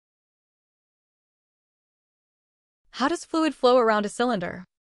How does fluid flow around a cylinder?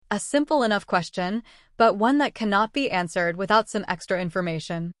 A simple enough question, but one that cannot be answered without some extra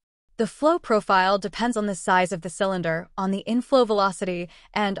information. The flow profile depends on the size of the cylinder, on the inflow velocity,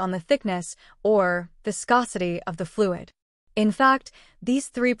 and on the thickness, or viscosity, of the fluid. In fact, these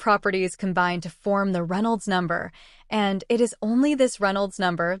three properties combine to form the Reynolds number, and it is only this Reynolds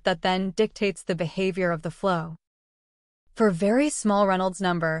number that then dictates the behavior of the flow. For very small Reynolds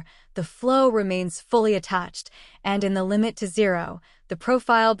number, the flow remains fully attached, and in the limit to zero, the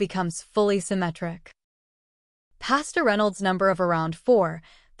profile becomes fully symmetric. Past a Reynolds number of around 4,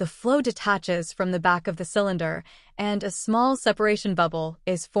 the flow detaches from the back of the cylinder, and a small separation bubble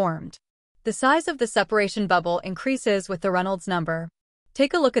is formed. The size of the separation bubble increases with the Reynolds number.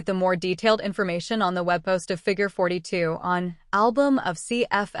 Take a look at the more detailed information on the web post of Figure 42 on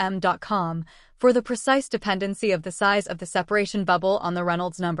albumofcfm.com for the precise dependency of the size of the separation bubble on the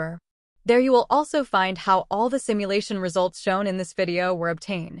Reynolds number. There you will also find how all the simulation results shown in this video were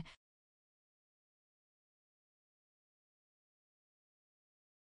obtained.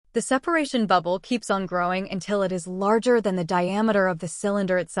 The separation bubble keeps on growing until it is larger than the diameter of the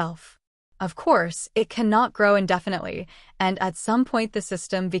cylinder itself. Of course, it cannot grow indefinitely, and at some point the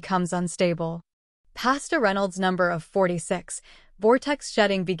system becomes unstable. Past a Reynolds number of 46, vortex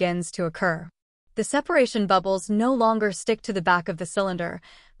shedding begins to occur. The separation bubbles no longer stick to the back of the cylinder,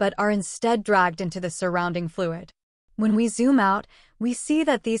 but are instead dragged into the surrounding fluid. When we zoom out, we see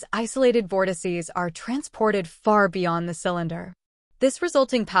that these isolated vortices are transported far beyond the cylinder. This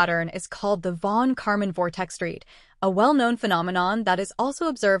resulting pattern is called the von Karman vortex street, a well-known phenomenon that is also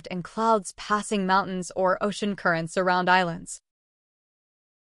observed in clouds passing mountains or ocean currents around islands.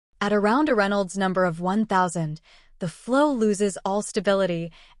 At around a Reynolds number of 1000, the flow loses all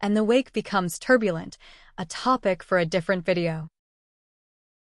stability and the wake becomes turbulent, a topic for a different video.